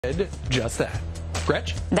did just that.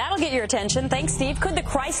 Gretch? That'll get your attention. Thanks, Steve. Could the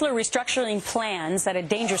Chrysler restructuring plan set a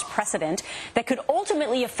dangerous precedent that could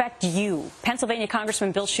ultimately affect you? Pennsylvania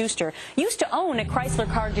Congressman Bill Shuster used to own a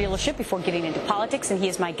Chrysler car dealership before getting into politics, and he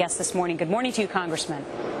is my guest this morning. Good morning to you, Congressman.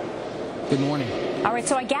 Good morning. All right,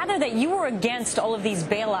 so I gather that you were against all of these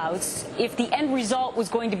bailouts if the end result was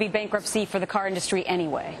going to be bankruptcy for the car industry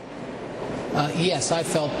anyway. Yes, I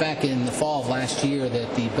felt back in the fall of last year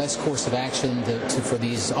that the best course of action for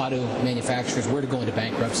these auto manufacturers were to go into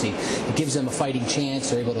bankruptcy. It gives them a fighting chance.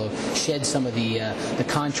 They're able to shed some of the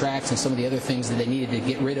contracts and some of the other things that they needed to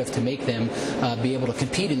get rid of to make them be able to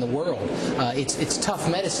compete in the world. It's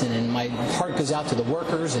tough medicine, and my heart goes out to the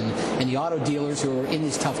workers and the auto dealers who are in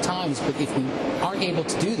these tough times. But if we aren't able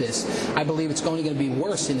to do this, I believe it's only going to be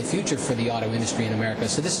worse in the future for the auto industry in America.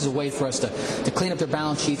 So this is a way for us to clean up their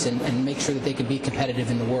balance sheets and make sure that they can be competitive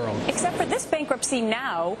in the world. Except for this bankruptcy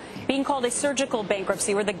now being called a surgical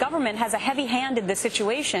bankruptcy, where the government has a heavy hand in this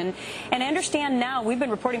situation. And I understand now, we've been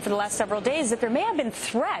reporting for the last several days, that there may have been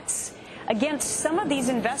threats against some of these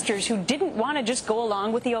investors who didn't want to just go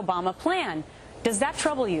along with the Obama plan. Does that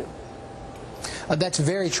trouble you? That's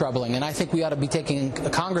very troubling, and I think we ought to be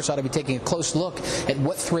Congress ought to be taking a close look at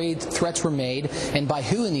what threats were made and by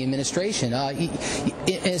who in the administration.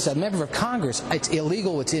 As a member of Congress, it's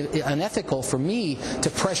illegal, it's unethical for me to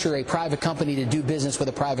pressure a private company to do business with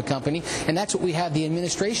a private company, and that's what we have the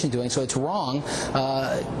administration doing. So it's wrong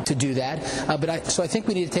to do that. So I think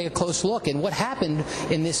we need to take a close look. And what happened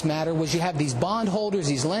in this matter was you have these bondholders,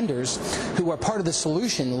 these lenders, who are part of the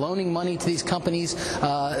solution, loaning money to these companies.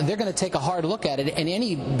 They're going to take a hard look at it in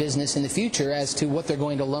any business in the future as to what they're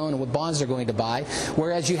going to loan and what bonds they're going to buy,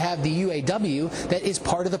 whereas you have the UAW that is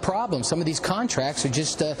part of the problem. Some of these contracts are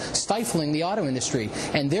just stifling the auto industry,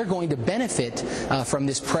 and they're going to benefit from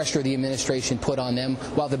this pressure the administration put on them,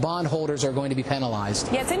 while the bondholders are going to be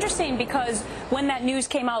penalized. Yeah, it's interesting because when that news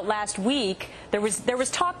came out last week, there was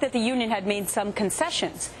talk that the union had made some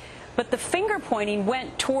concessions, but the finger pointing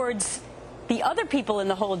went towards the other people in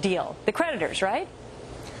the whole deal, the creditors, right?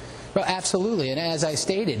 Well, absolutely. And as I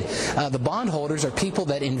stated, the bondholders are people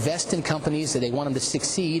that invest in companies, that they want them to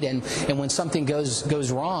succeed, and when something goes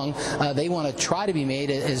wrong, they want to try to be made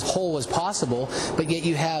as whole as possible. But yet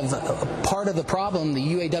you have part of the problem, the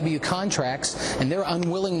UAW contracts, and their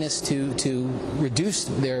unwillingness to reduce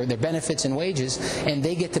their benefits and wages, and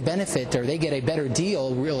they get to benefit, or they get a better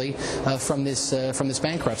deal, really, from this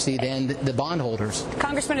bankruptcy than the bondholders.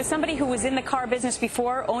 Congressman, as somebody who was in the car business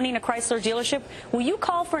before, owning a Chrysler dealership, will you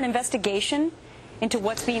call for an investigation into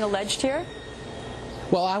what's being alleged here?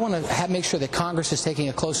 Well, I want to make sure that Congress is taking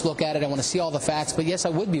a close look at it. I want to see all the facts. But yes, I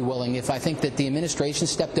would be willing if I think that the administration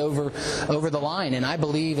stepped over the line. And I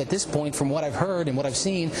believe at this point, from what I've heard and what I've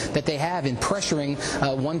seen, that they have in pressuring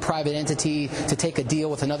one private entity to take a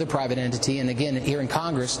deal with another private entity. And again, here in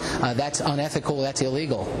Congress, that's unethical. That's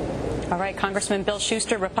illegal. All right, Congressman Bill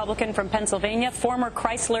Shuster, Republican from Pennsylvania, former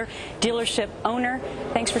Chrysler dealership owner.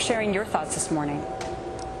 Thanks for sharing your thoughts this morning.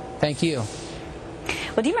 Thank you.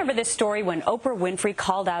 Well, do you remember this story when Oprah Winfrey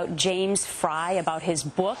called out James Frey about his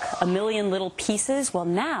book, A Million Little Pieces? Well,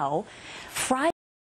 now, Frey